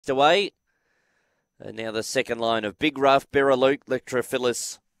away. And now the second line of Big Rough, Berraluke,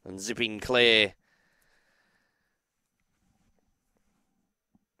 Lectrophilus and Zipping Clare.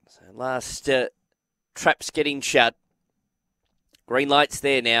 So last trap's getting shut. Green light's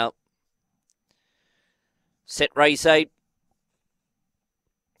there now. Set race 8.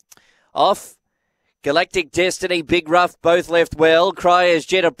 Off. Galactic Destiny, Big Rough, both left well. Cryer's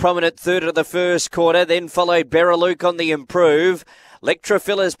Jet a prominent third of the first quarter, then followed Berraluke on the improve.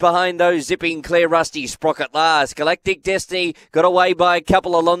 Lectrophilus behind those, Zipping Clare, Rusty Sprocket last. Galactic Destiny got away by a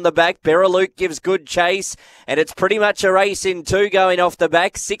couple along the back. Berraluke gives good chase, and it's pretty much a race in two going off the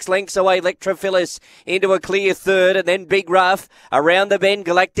back. 6 lengths away, Lectrophilus into a clear third, and then Big Rough around the bend.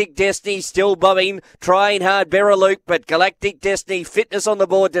 Galactic Destiny still bombing, trying hard Berraluke, but Galactic Destiny fitness on the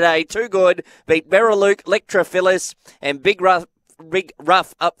board today, too good. Beat Berraluke, Lectrophilus, and Big Rough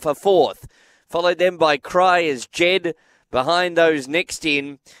up for fourth. Followed then by Cryer's Jed. Behind those next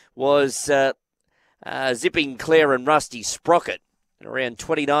in was Zipping Clare and Rusty Sprocket at around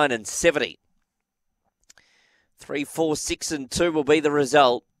 29 and 70. 3, 4, 6 and 2 will be the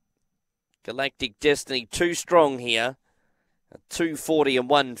result. Galactic Destiny too strong here. 240 and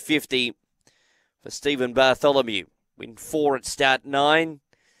 150 for Stephen Bartholomew. Win 4 at start 9.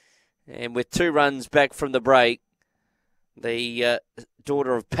 And with 2 runs back from the break, the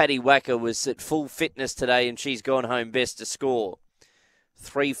daughter of Paddy Wacker was at full fitness today, and she's gone home best to score.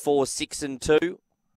 3, 4, 6 and 2.